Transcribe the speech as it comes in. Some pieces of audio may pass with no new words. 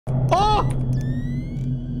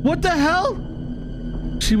What the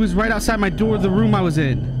hell? She was right outside my door of the room I was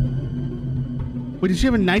in. Wait, did she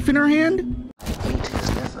have a knife in her hand? I ate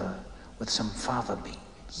his liver with some fava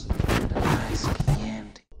beans and a nice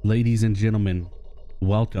candy. Ladies and gentlemen,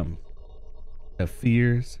 welcome to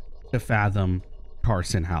Fears to Fathom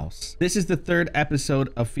Carson House. This is the third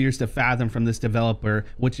episode of Fears to Fathom from this developer,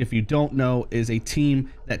 which, if you don't know, is a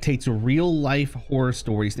team that takes real life horror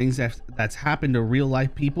stories, things that's happened to real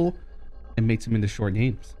life people, and makes them into short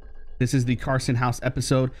games. This is the Carson House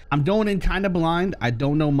episode. I'm going in kind of blind. I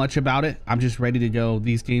don't know much about it. I'm just ready to go.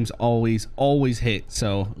 These games always hit.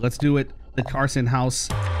 So let's do it. The Carson House.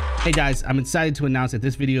 Hey guys, I'm excited to announce that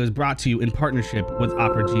this video is brought to you in partnership with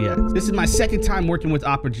APPAREL. This is my second time working with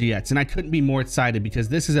APPAREL, and I couldn't be more excited because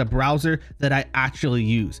this is a browser that I actually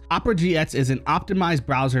use. APPAREL is an optimized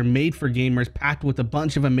browser made for gamers, packed with a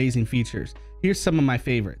bunch of amazing features. Here's some of my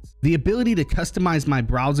favorites. The ability to customize my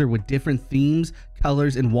browser with different themes,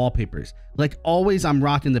 colors, and wallpapers. Like always, I'm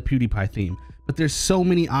rocking the PewDiePie theme, but there's so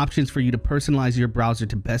many options for you to personalize your browser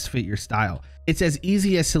to best fit your style. It's as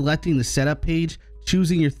easy as selecting the setup page,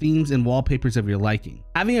 choosing your themes and wallpapers of your liking.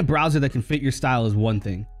 Having a browser that can fit your style is one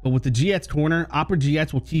thing, but with the GX Corner,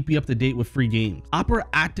 APPAREL will keep you up to date with free games. Opera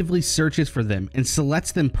actively searches for them and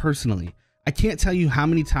selects them personally. I can't tell you how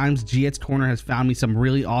many times GX Corner has found me some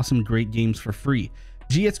really awesome, great games for free.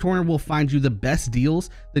 GX Corner will find you the best deals,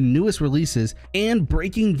 the newest releases, and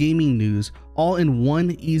breaking gaming news all in one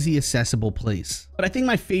easy, accessible place. But I think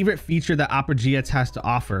my favorite feature that APPAREL has to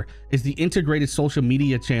offer is the integrated social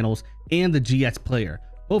media channels and the GX player.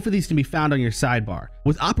 Both of these can be found on your sidebar.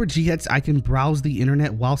 With APPAREL, I can browse the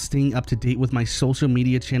internet while staying up to date with my social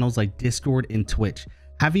media channels like Discord and Twitch.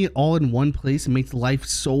 Having it all in one place makes life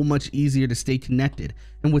so much easier to stay connected.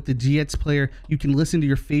 And with the GX player, you can listen to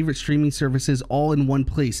your favorite streaming services all in one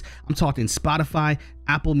place. I'm talking Spotify,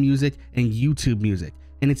 Apple Music, and YouTube Music.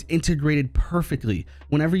 And it's integrated perfectly.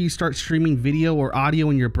 Whenever you start streaming video or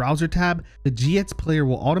audio in your browser tab, the GX player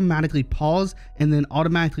will automatically pause and then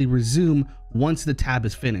automatically resume once the tab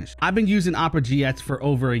is finished. I've been using APPAREL for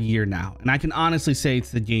over a year now, and I can honestly say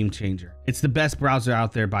it's the game changer. It's the best browser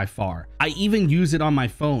out there by far. I even use it on my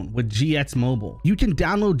phone with GX Mobile. You can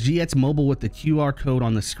download GX Mobile with the QR code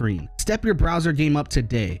on the screen. Step your browser game up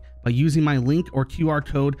today by using my link or QR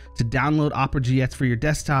code to download APPAREL for your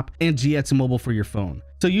desktop and GX Mobile for your phone.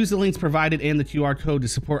 So use the links provided and the QR code to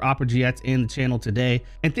support APPAREL and the channel today.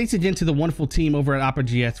 And thanks again to the wonderful team over at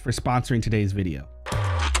APPAREL for sponsoring today's video.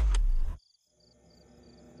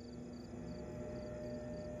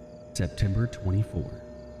 September 24.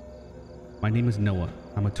 My name is Noah.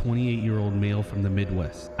 I'm a 28-year-old male from the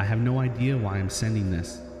Midwest. I have no idea why I'm sending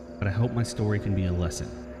this, but I hope my story can be a lesson.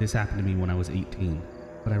 This happened to me when I was 18,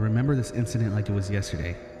 but I remember this incident like it was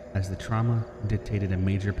yesterday, as the trauma dictated a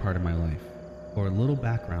major part of my life. For a little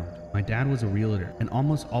background, my dad was a realtor and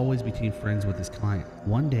almost always became friends with his client.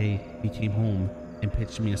 One day, he came home and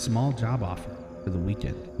pitched me a small job offer for the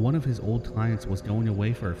weekend. One of his old clients was going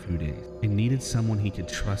away for a few days and needed someone he could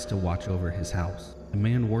trust to watch over his house. The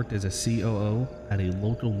man worked as a COO at a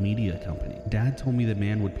local media company. Dad told me the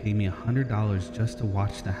man would pay me $100 just to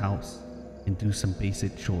watch the house and do some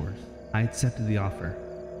basic chores. I accepted the offer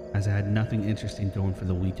as I had nothing interesting going for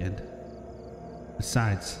the weekend.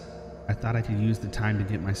 Besides, I thought I could use the time to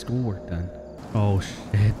get my schoolwork done. Oh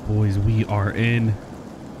shit, boys, we are in.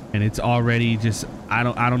 And it's already just, I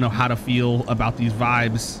don't know how to feel about these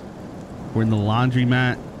vibes. We're in the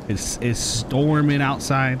laundromat. It's storming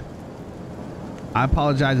outside. I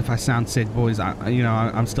apologize if I sound sick, boys.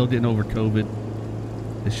 I'm still getting over COVID.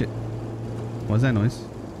 This shit. What's that noise?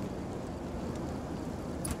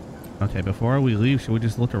 Okay, before we leave, should we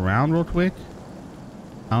just look around real quick?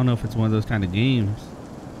 I don't know if it's one of those kind of games.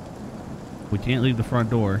 We can't leave the front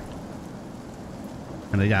door.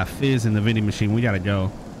 And they got fizz in the vending machine. We gotta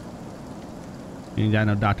go. You ain't got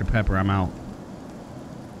no Dr. Pepper. I'm out.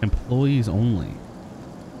 Employees only.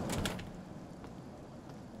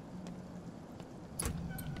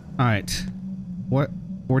 All right. What?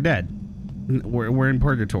 We're dead. We're in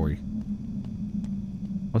purgatory.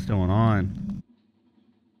 What's going on?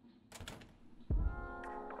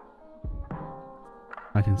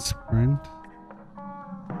 I can sprint.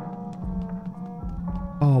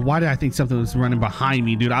 Oh, why did I think something was running behind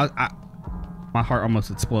me, dude? My heart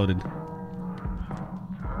almost exploded.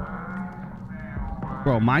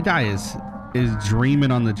 Bro, my guy is dreaming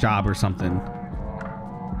on the job or something.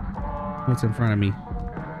 What's in front of me?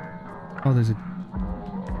 Oh, there's a...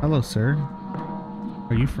 Hello, sir.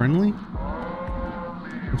 Are you friendly?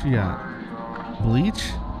 What you got? Bleach?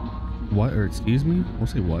 What? Or excuse me? We'll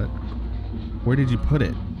say what? Where did you put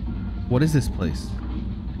it? What is this place?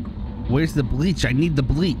 Where's the bleach? I need the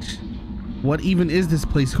bleach. What even is this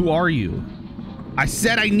place? Who are you? I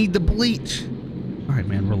said I need the bleach. All right,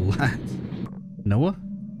 man, relax. Noah?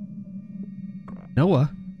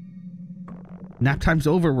 Noah? Nap time's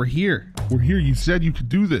over. We're here. We're here. You said you could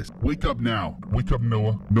do this. Wake up now. Wake up,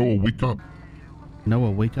 Noah. Noah, wake up.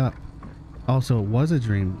 Noah, wake up. Also, it was a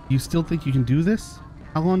dream. You still think you can do this?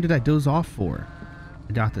 How long did I doze off for?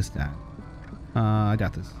 I got this, Dad. I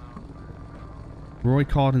got this. Roy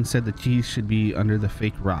called and said the keys should be under the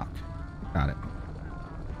fake rock. Got it.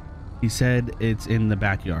 He said it's in the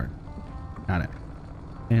backyard. Got it.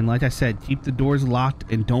 And like I said, keep the doors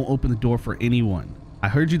locked and don't open the door for anyone. I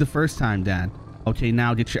heard you the first time, Dad. Okay,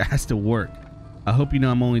 now get your ass to work. I hope you know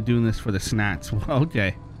I'm only doing this for the snacks.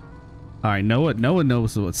 Okay. All right, Noah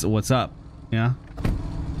knows what's up. Yeah?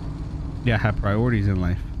 Yeah, I have priorities in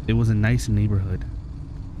life. It was a nice neighborhood.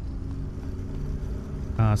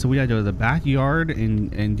 So we gotta go to the backyard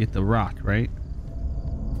and get the rock, right?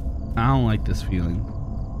 I don't like this feeling.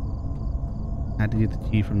 I had to get the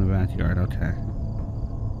key from the backyard. Okay.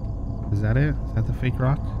 Is that it? Is that the fake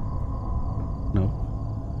rock? No.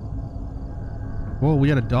 Whoa, we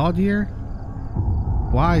got a dog here?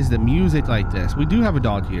 Why is the music like this? We do have a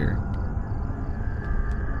dog here.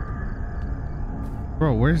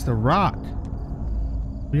 Bro, where's the rock?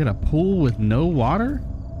 We got a pool with no water?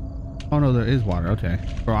 Oh no, there is water. Okay.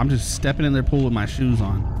 Bro, I'm just stepping in their pool with my shoes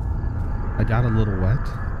on. I got a little wet.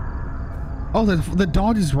 Oh, the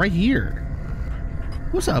dog is right here.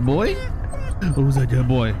 What's up, boy? Who's that good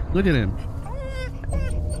boy? Look at him.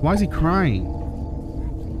 Why is he crying?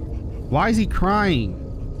 Why is he crying?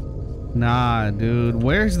 Nah, dude.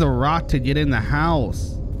 Where's the rock to get in the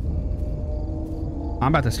house? I'm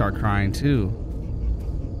about to start crying too.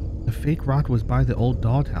 The fake rock was by the old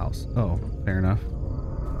doghouse. Oh, fair enough.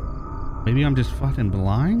 Maybe I'm just fucking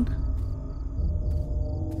blind?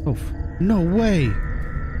 Oh, no way.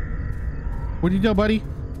 Where'd you go, buddy?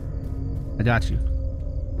 I got you.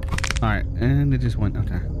 All right, and it just went,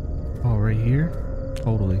 okay. Oh, right here?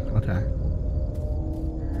 Totally, okay.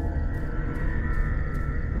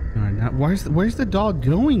 All right, now, where's the dog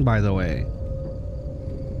going, by the way?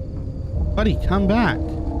 Buddy, come back.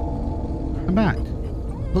 Come back.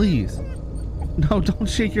 Please. No, don't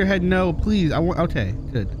shake your head, no, please. Okay,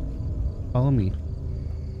 good. Follow me.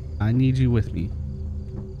 I need you with me.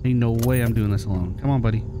 Ain't no way I'm doing this alone. Come on,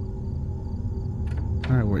 buddy.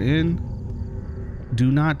 All right, we're in. Do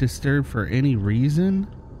not disturb for any reason.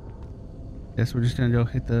 Guess we're just gonna go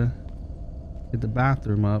hit the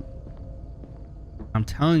bathroom up. I'm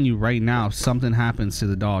telling you right now, if something happens to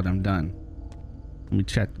the dog, I'm done. Let me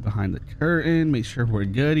check behind the curtain, make sure we're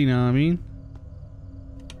good, you know what I mean?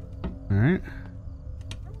 All right.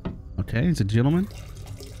 Okay, it's a gentleman.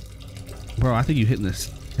 Bro, I think you hitting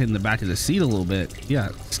the back of the seat a little bit. Yeah,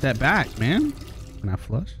 step back, man. Can I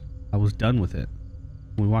flush? I was done with it.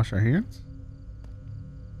 Can we wash our hands?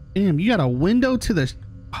 Damn, you got a window to the...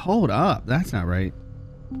 Hold up, that's not right.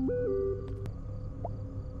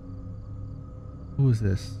 Who is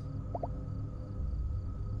this?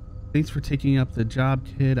 Thanks for taking up the job,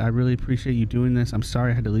 kid. I really appreciate you doing this. I'm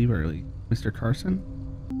sorry I had to leave early. Mr. Carson?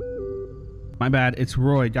 My bad, it's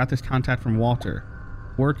Roy. Got this contact from Walter.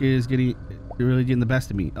 Work is really getting the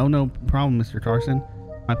best of me. Oh, no problem, Mr. Carson.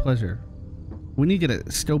 My pleasure. We need to get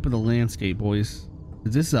a scope of the landscape, boys.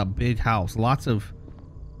 This is a big house. Lots of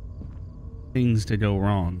things to go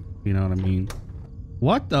wrong. You know what I mean?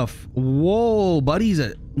 What the whoa, buddy's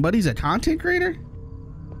a content creator?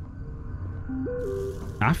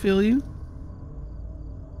 I feel you.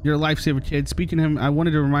 You're a lifesaver, kid. Speaking of him, I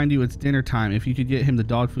wanted to remind you it's dinner time. If you could get him the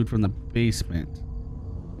dog food from the basement.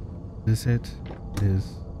 Is this it? It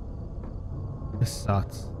is. This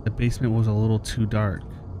sucks. The basement was a little too dark.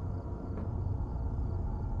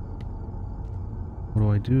 What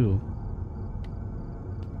do I do?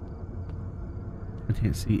 I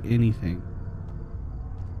can't see anything.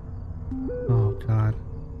 Oh God.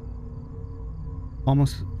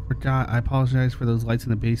 Almost forgot. I apologize for those lights in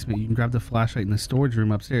the basement. You can grab the flashlight in the storage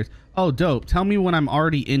room upstairs. Oh, dope. Tell me when I'm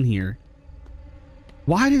already in here.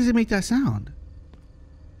 Why does it make that sound?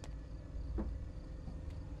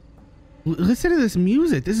 Listen to this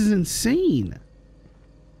music. This is insane.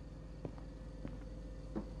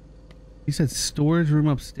 He said storage room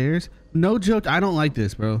upstairs. No joke. I don't like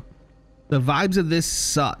this, bro. The vibes of this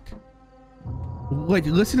suck. Wait,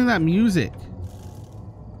 listen to that music.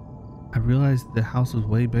 I realized the house was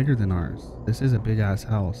way bigger than ours. This is a big ass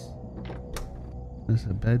house. This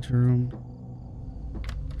is a bedroom.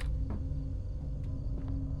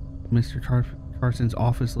 Mr. Carson's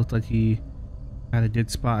office looked like he had a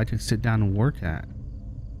good spot I could sit down and work at.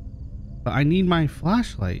 But I need my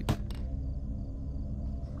flashlight.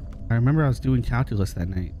 I remember I was doing calculus that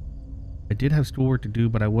night. I did have schoolwork to do,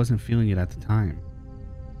 but I wasn't feeling it at the time.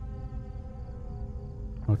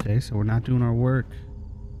 Okay, so we're not doing our work.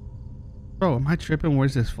 Bro, am I tripping?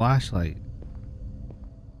 Where's this flashlight?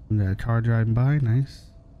 And a car driving by. Nice.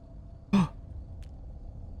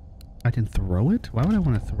 I can throw it? Why would I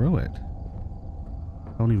want to throw it?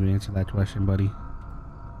 Don't even answer that question, buddy.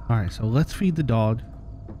 Alright, so let's feed the dog.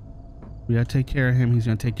 We gotta take care of him. He's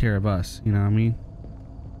gonna take care of us. You know what I mean?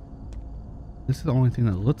 This is the only thing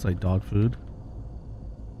that looks like dog food.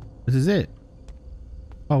 This is it.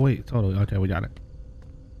 Oh, wait. Totally. Okay, we got it.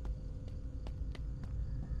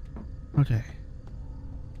 Okay.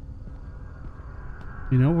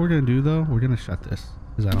 You know what we're gonna do, though? We're gonna shut this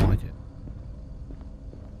because I don't like it.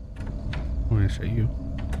 We're gonna shut you.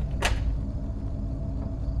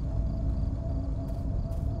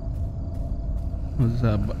 What's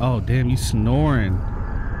up? Oh, damn, you snoring.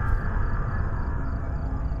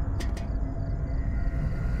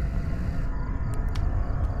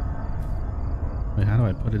 Wait, how do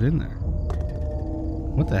I put it in there?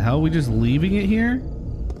 What the hell? We just leaving it here?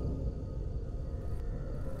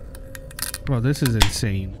 Bro, this is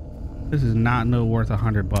insane. This is not worth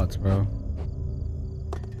 $100, bro.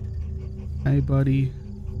 Hey, buddy.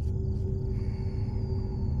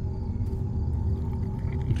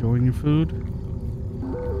 Enjoying your food?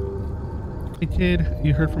 Hey, kid.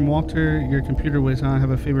 You heard from Walter. Your computer was on. I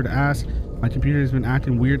have a favor to ask. My computer has been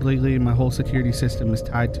acting weird lately, and my whole security system is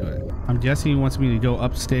tied to it. I'm guessing he wants me to go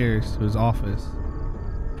upstairs to his office.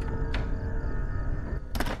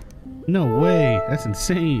 No way. That's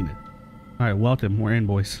insane. All right, welcome. We're in,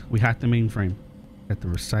 boys. We hacked the mainframe. Got the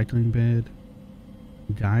recycling bed.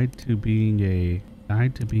 Guide to being a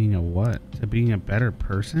what? To being a better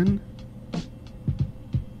person?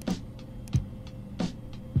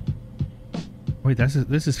 Wait,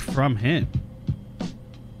 this is from him.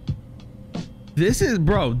 This is,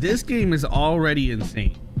 bro, this game is already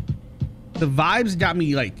insane. The vibes got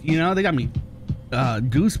me like, you know, they got me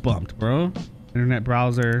goosebumped, bro. Internet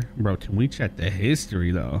browser. Bro, can we check the history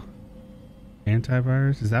though?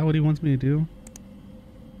 Antivirus? Is that what he wants me to do?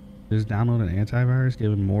 Just download an antivirus,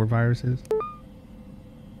 give him more viruses?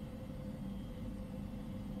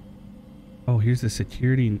 Oh, here's the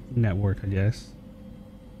security network, I guess.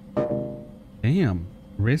 Damn.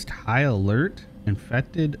 Risk high alert.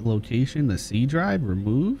 Infected location, the C drive,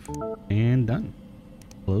 remove, and done.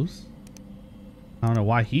 Close. I don't know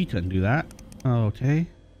why he couldn't do that. Oh, okay.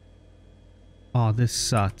 Oh, this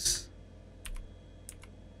sucks.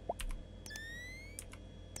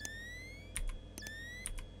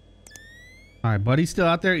 All right, buddy's still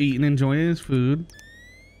out there eating, enjoying his food.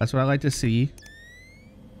 That's what I like to see.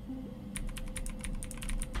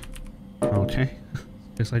 Okay.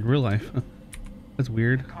 Just like real life. That's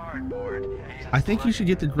weird. I think you should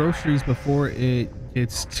get the groceries before it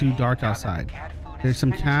gets too dark outside. There's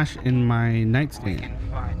some cash in my nightstand.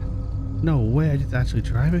 No way, I just actually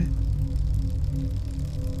drive it.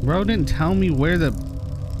 Bro didn't tell me where it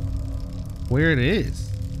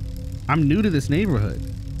is. I'm new to this neighborhood.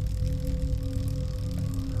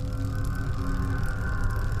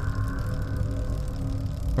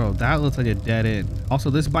 Bro, that looks like a dead end. Also,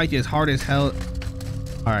 this bike is hard as hell.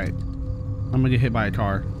 All right, I'm gonna get hit by a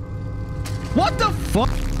car. What the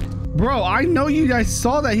fuck? Bro, I know you guys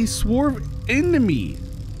saw that. He swerved into me.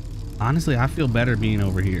 Honestly, I feel better being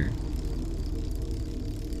over here.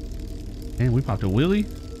 Man, we popped a wheelie.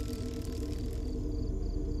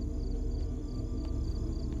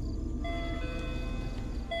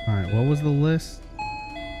 All right, what was the list?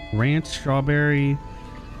 Ranch, strawberry,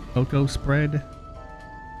 cocoa spread.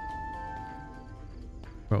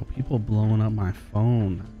 Bro, people blowing up my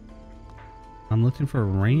phone. I'm looking for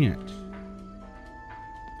ranch.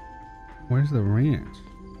 Where's the ranch?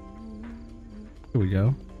 Here we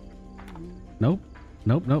go. Nope.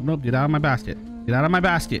 Nope, nope, nope. Get out of my basket. Get out of my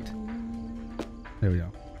basket. There we go.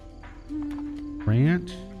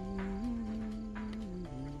 Ranch.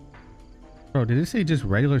 Bro, did it say just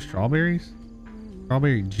regular strawberries?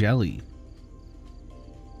 Strawberry jelly.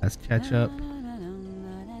 That's ketchup.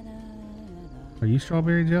 Are you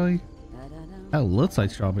strawberry jelly? That looks like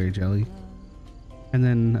strawberry jelly. And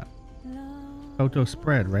then cocoa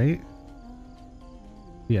spread, right?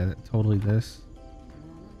 Yeah, totally this.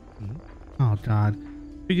 Oh God.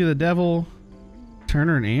 Speaking of the devil,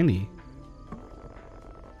 Turner and Andy.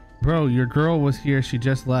 Bro, your girl was here. She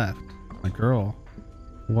just left. My girl.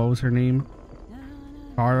 What was her name?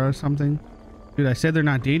 Cara or something? Dude, I said they're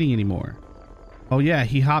not dating anymore. Oh yeah,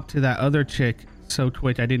 he hopped to that other chick so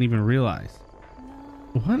quick I didn't even realize.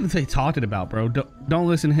 What are they talking about, bro? Don't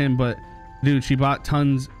listen to him, but dude, she bought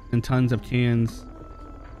tons and tons of cans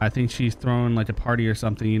I think she's throwing like a party or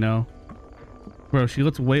something, you know? Bro, she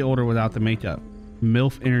looks way older without the makeup.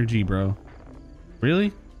 MILF energy, bro.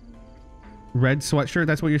 Really? Red sweatshirt,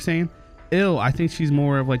 that's what you're saying? Ew, I think she's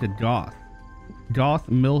more of like a goth. Goth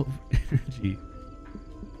MILF energy.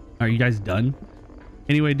 Are you guys done?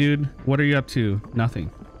 Anyway, dude, what are you up to?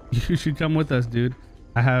 Nothing. You should come with us, dude.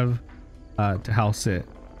 I have to house sit.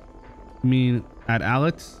 I mean, at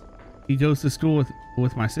Alex, he goes to school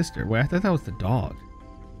with my sister. Wait, I thought that was the dog.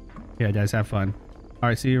 Yeah, guys, have fun. All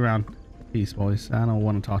right, see you around. Peace, boys. I don't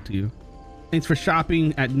want to talk to you. Thanks for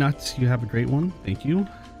shopping at Nuts. You have a great one. Thank you.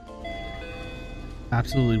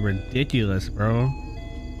 Absolutely ridiculous, bro.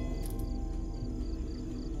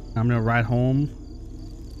 I'm gonna ride home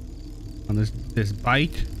on this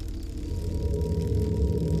bike.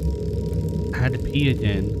 I had to pee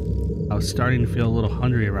again. I was starting to feel a little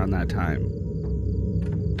hungry around that time.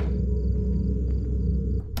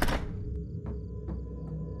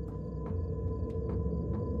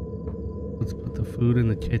 Let's put the food in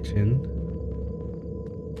the kitchen.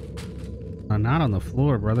 Not on the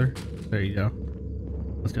floor, brother. There you go.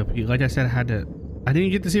 Let's go pee. Like I said, I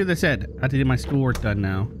didn't get to see what they said. I had to get my schoolwork done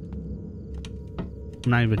now.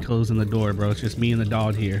 I'm not even closing the door, bro. It's just me and the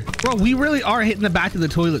dog here. Bro, we really are hitting the back of the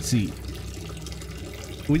toilet seat.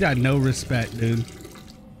 We got no respect, dude.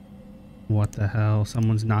 What the hell?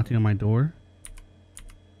 Someone's knocking on my door?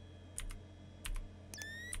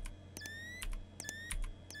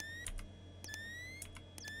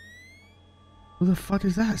 Who the fuck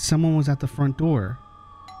is that? Someone was at the front door.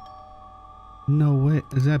 No way.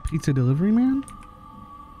 Is that pizza delivery man?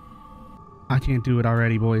 I can't do it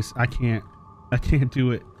already, boys. I can't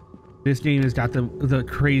do it. This game has got the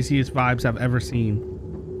craziest vibes I've ever seen.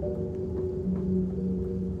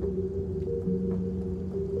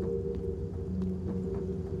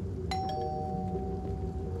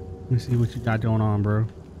 Let me see what you got going on, bro.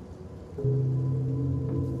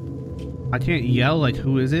 I can't yell like,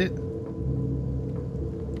 who is it?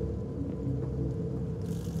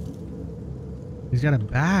 He's got a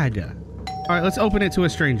bag. All right, let's open it to a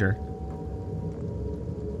stranger.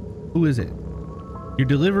 Who is it? Your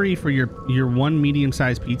delivery for your one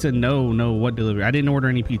medium-sized pizza? No, what delivery? I didn't order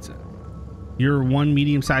any pizza. Your one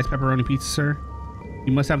medium-sized pepperoni pizza, sir?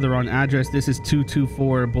 You must have the wrong address. This is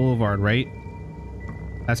 224 Boulevard, right?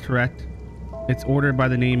 That's correct. It's ordered by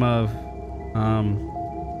the name of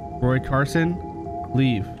Roy Carson.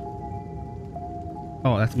 Leave.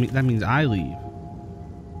 Oh, that means I leave.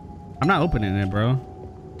 I'm not opening it, bro.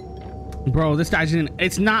 Bro, this guy didn't.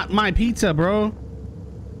 It's not my pizza, bro.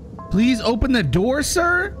 Please open the door,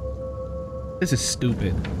 sir. This is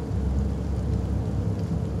stupid.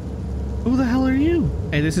 Who the hell are you?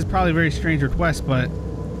 Hey, this is probably a very strange request, but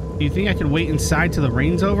do you think I can wait inside till the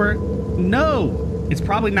rain's over? No. It's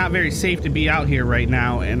probably not very safe to be out here right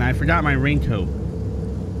now, and I forgot my raincoat.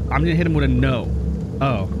 I'm gonna hit him with a no.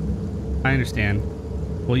 Oh, I understand.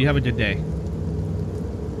 Well, you have a good day.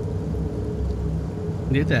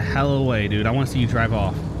 Get the hell away, dude. I want to see you drive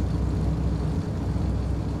off.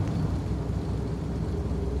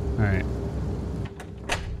 All right.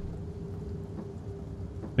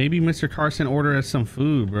 Maybe Mr. Carson order us some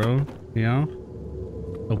food, bro. You know?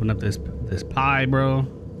 Open up this pie, bro.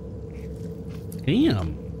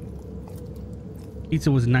 Damn.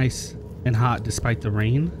 Pizza was nice and hot despite the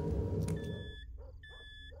rain.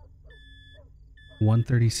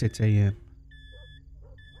 1:36 a.m.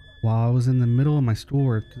 While I was in the middle of my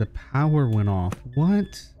schoolwork, the power went off. What?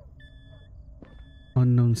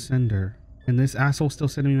 Unknown sender. And this asshole still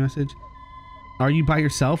sending me a message? Are you by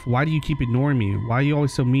yourself? Why do you keep ignoring me? Why are you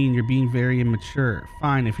always so mean? You're being very immature.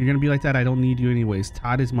 Fine, if you're gonna be like that, I don't need you anyways.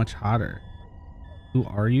 Todd is much hotter. Who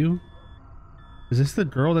are you? Is this the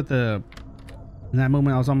girl that in that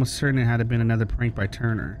moment I was almost certain it had been another prank by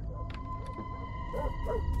Turner?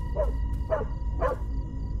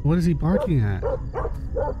 What is he barking at?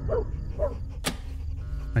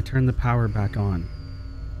 I turned the power back on.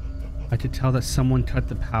 I could tell that someone cut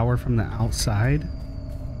the power from the outside.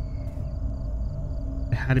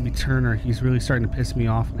 It had to be Turner. He's really starting to piss me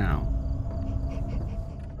off now.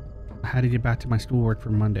 I had to get back to my schoolwork for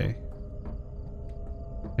Monday.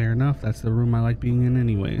 Fair enough. That's the room I like being in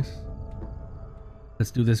anyways. Let's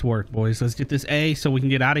do this work, boys. Let's get this A so we can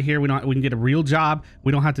get out of here. We can get a real job.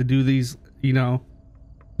 We don't have to do these, you know,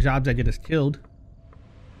 jobs that get us killed.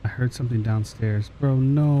 I heard something downstairs. Bro,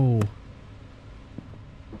 no.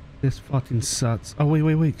 This fucking sucks. Oh,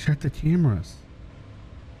 wait. Check the cameras.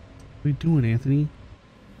 What are you doing, Anthony?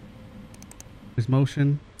 There's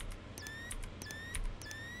motion.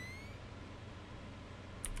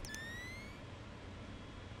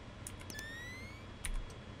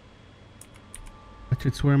 I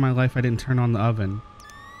could swear in my life I didn't turn on the oven.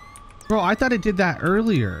 Bro, I thought it did that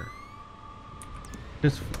earlier.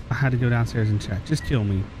 I had to go downstairs and check. Just kill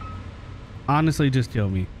me. Honestly, just kill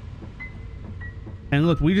me. And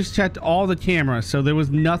look, we just checked all the cameras, so there was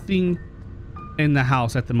nothing in the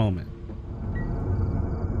house at the moment.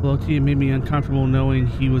 Loki, it made me uncomfortable knowing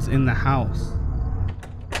he was in the house.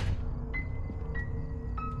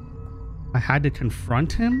 I had to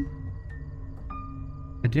confront him?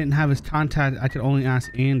 I didn't have his contact. I could only ask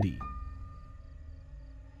Andy.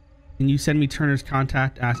 Can you send me Turner's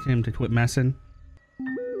contact? Ask him to quit messing.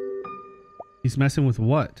 He's messing with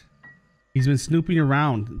what? He's been snooping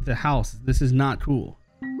around the house. This is not cool.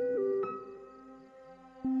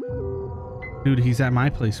 Dude, he's at my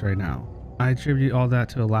place right now. I attribute all that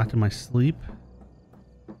to a lack of my sleep.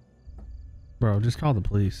 Bro, just call the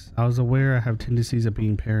police. I was aware I have tendencies of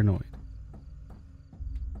being paranoid.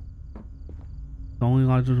 The only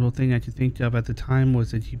logical thing I could think of at the time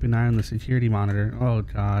was to keep an eye on the security monitor. Oh,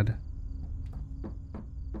 God.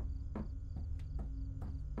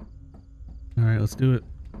 All right, let's do it.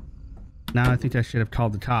 Now I think I should have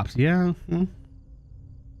called the cops. Yeah.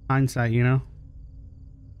 Hindsight, you know?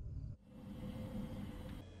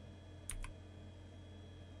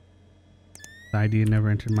 The idea never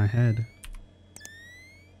entered my head.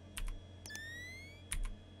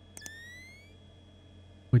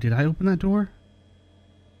 Wait, did I open that door?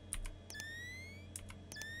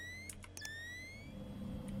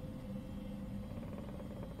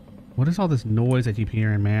 What is all this noise I keep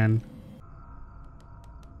hearing, man?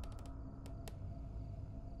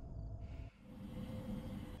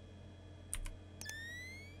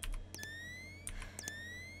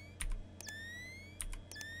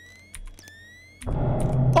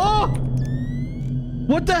 Oh!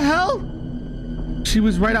 What the hell? She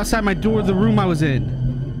was right outside my door of the room I was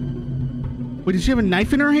in. Wait, did she have a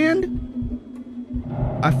knife in her hand?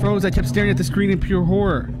 I froze. I kept staring at the screen in pure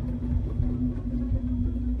horror.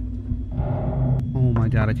 Oh my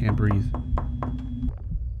God, I can't breathe.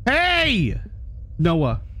 Hey!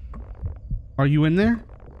 Noah. Are you in there?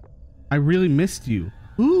 I really missed you.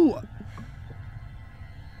 Ooh.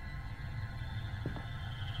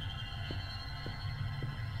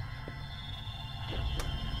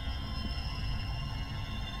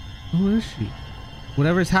 Who is she?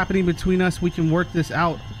 Whatever's happening between us, we can work this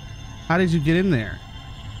out. How did you get in there?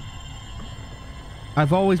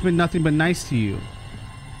 I've always been nothing but nice to you.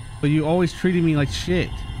 But you always treated me like shit.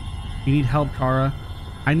 You need help, Kara.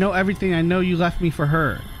 I know everything. I know you left me for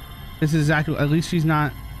her. This is exactly... At least she's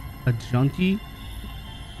not a junkie.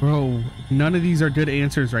 Bro, none of these are good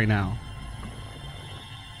answers right now.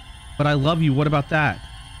 But I love you. What about that?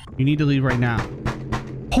 You need to leave right now.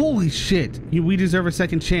 Holy shit. We deserve a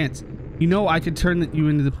second chance. You know I could turn you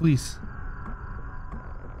into the police.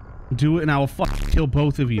 Do it and I will fucking kill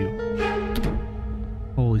both of you.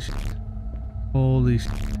 Holy shit. Holy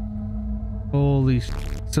shit. Holy shit.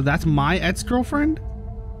 So that's my ex-girlfriend?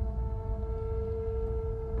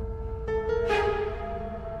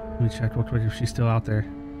 Let me check real quick if she's still out there.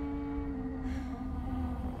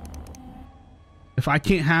 If I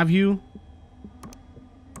can't have you,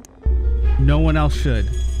 no one else should.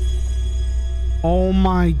 Oh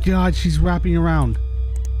my God, she's wrapping around.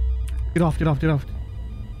 Get off, get off, get off.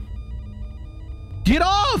 Get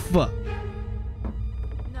off! Noah.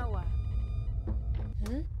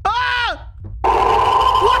 Ah!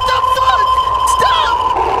 What the fuck? Stop!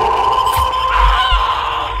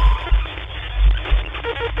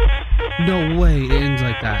 No way it ends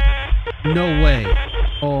like that. No way.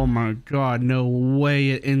 Oh my God, no way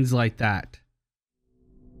it ends like that.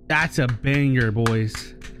 That's a banger,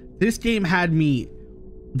 boys. This game had me,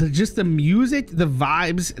 just the music, the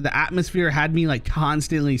vibes, the atmosphere had me like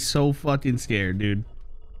constantly so fucking scared, dude.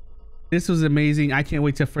 This was amazing. I can't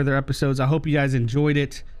wait to further episodes. I hope you guys enjoyed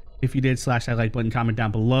it. If you did, slash that like button, comment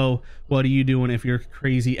down below. What are you doing if your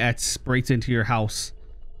crazy ex breaks into your house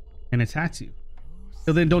and attacks you?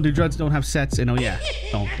 So then don't do drugs, don't have sex, and oh yeah,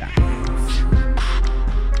 don't die.